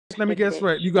Let me guess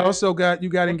right. You also got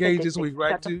engaged this week,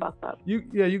 right? Too.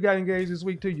 You got engaged this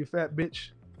week too. You fat bitch.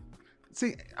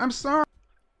 See, I'm sorry.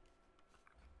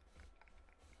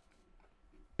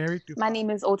 Married to My name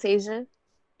is Otasia.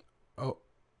 Oh,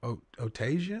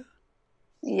 Otasia?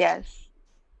 Yes.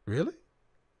 Really?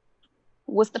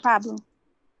 What's the problem?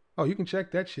 Oh, you can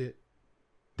check that shit.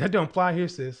 That don't apply here,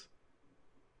 sis.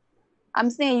 I'm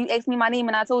saying you asked me my name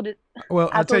and I told it. Well,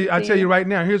 I tell you right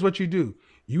now. Here's what you do.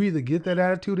 You either get that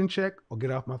attitude in check or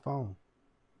get off my phone.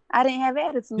 I didn't have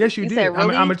attitude. Yes, you did. Said,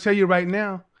 really? I'm gonna tell you right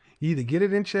now. You either get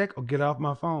it in check or get off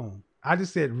my phone. I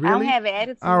just said, really? I don't have an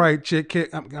attitude. All right, chick.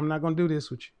 I'm not gonna do this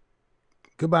with you.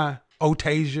 Goodbye,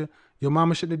 Otasia. Your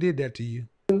mama shouldn't have did that to you.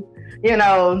 You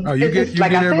know, oh, you get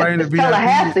everybody in the VIP.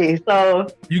 Tallahassee, so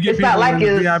you get it's not like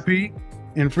in the VIP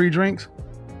and free drinks.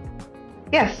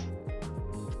 Yes.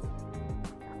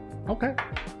 Okay.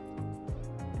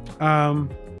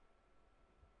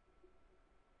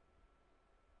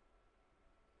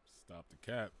 Stop the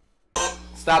cap.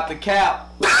 Stop the cap.